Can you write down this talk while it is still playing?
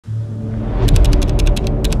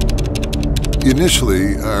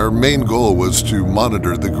Initially, our main goal was to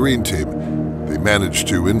monitor the Green Team. They managed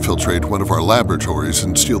to infiltrate one of our laboratories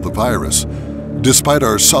and steal the virus. Despite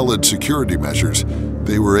our solid security measures,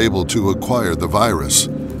 they were able to acquire the virus.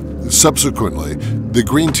 Subsequently, the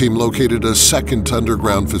Green Team located a second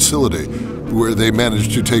underground facility where they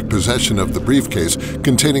managed to take possession of the briefcase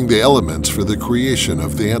containing the elements for the creation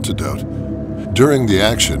of the antidote. During the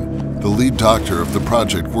action, the lead doctor of the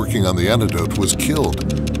project working on the antidote was killed.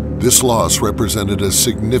 This loss represented a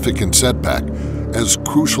significant setback, as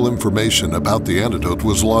crucial information about the antidote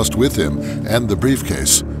was lost with him and the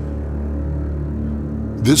briefcase.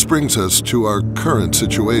 This brings us to our current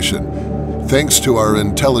situation. Thanks to our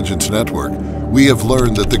intelligence network, we have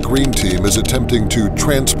learned that the Green Team is attempting to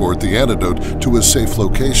transport the antidote to a safe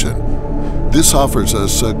location. This offers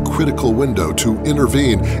us a critical window to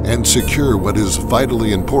intervene and secure what is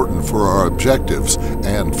vitally important for our objectives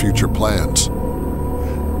and future plans.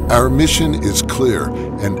 Our mission is clear,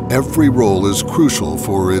 and every role is crucial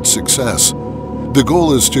for its success. The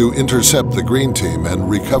goal is to intercept the Green Team and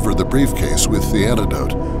recover the briefcase with the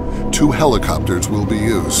antidote. 2 helicopters will be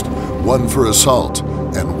used, one for assault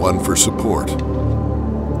and one for support.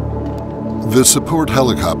 The support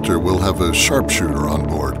helicopter will have a sharpshooter on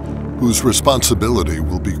board, whose responsibility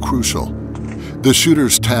will be crucial. The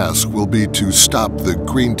shooter's task will be to stop the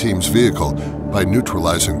Green Team's vehicle by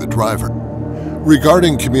neutralizing the driver.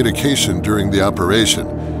 Regarding communication during the operation,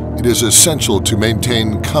 it is essential to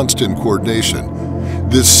maintain constant coordination.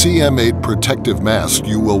 The CM-8 protective masks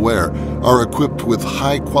you will wear are equipped with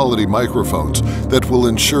high-quality microphones that will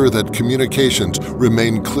ensure that communications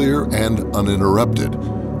remain clear and uninterrupted,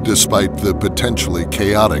 despite the potentially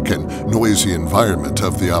chaotic and noisy environment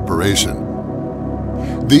of the operation.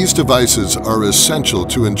 These devices are essential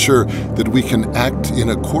to ensure that we can act in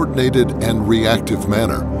a coordinated and reactive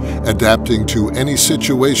manner, adapting to any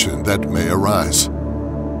situation that may arise.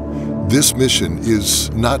 This mission is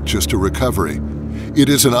not just a recovery. It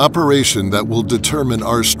is an operation that will determine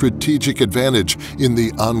our strategic advantage in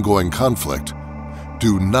the ongoing conflict.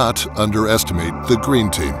 Do not underestimate the Green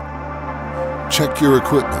Team. Check your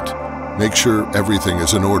equipment, make sure everything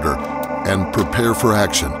is in order, and prepare for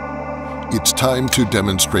action. It's time to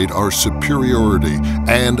demonstrate our superiority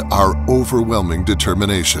and our overwhelming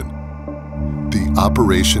determination. The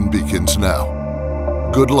operation begins now.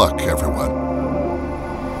 Good luck, everyone.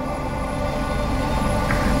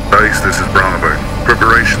 Base, this is Bravo.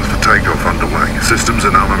 Preparations for takeoff underway. Systems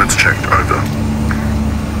and armaments checked. Over.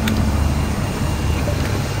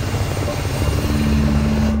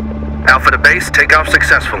 Alpha to base, takeoff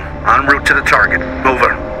successful. En route to the target.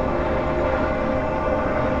 Over.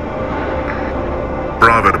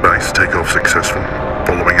 Bravo to base, takeoff successful.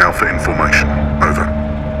 Following Alpha in formation. Over.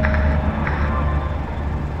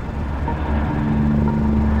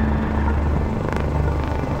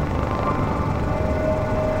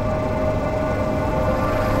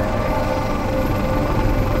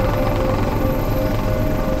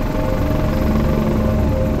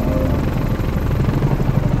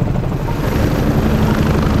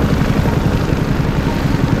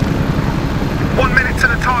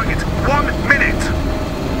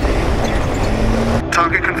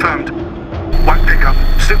 Target confirmed. White pickup.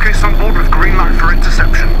 Suitcase on board with green light for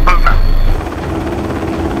interception. Over.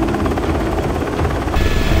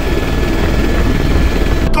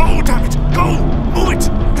 Go, David! Go! Move it!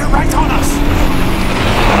 They're right on us!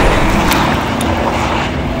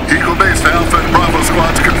 Eagle base to Alpha and Bravo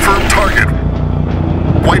squads confirmed target.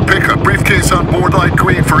 White pickup. Briefcase on board light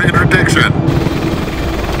green for interdiction.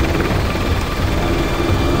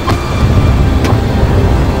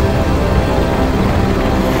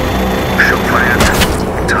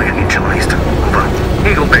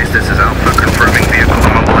 Eagle base, this is Alpha, confirming vehicle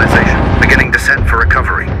immobilization. Beginning descent for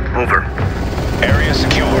recovery. Over. Area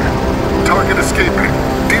secure. Target escaping.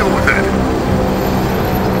 Deal with it.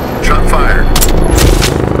 Shot fired.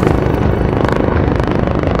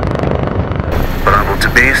 Bravo to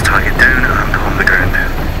base, target down and on the ground.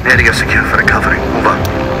 Area secure for recovery. Over.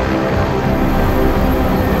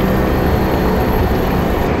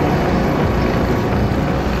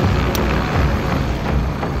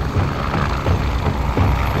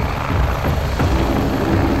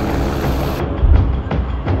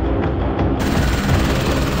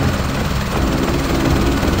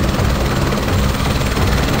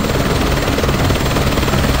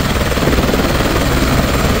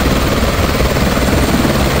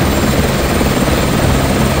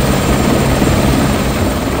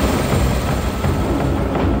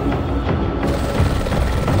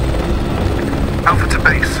 Alpha to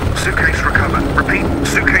base. Suitcase recovered. Repeat,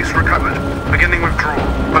 suitcase recovered. Beginning withdrawal.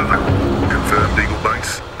 Over. Confirmed Eagle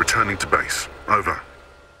base. Returning to base. Over.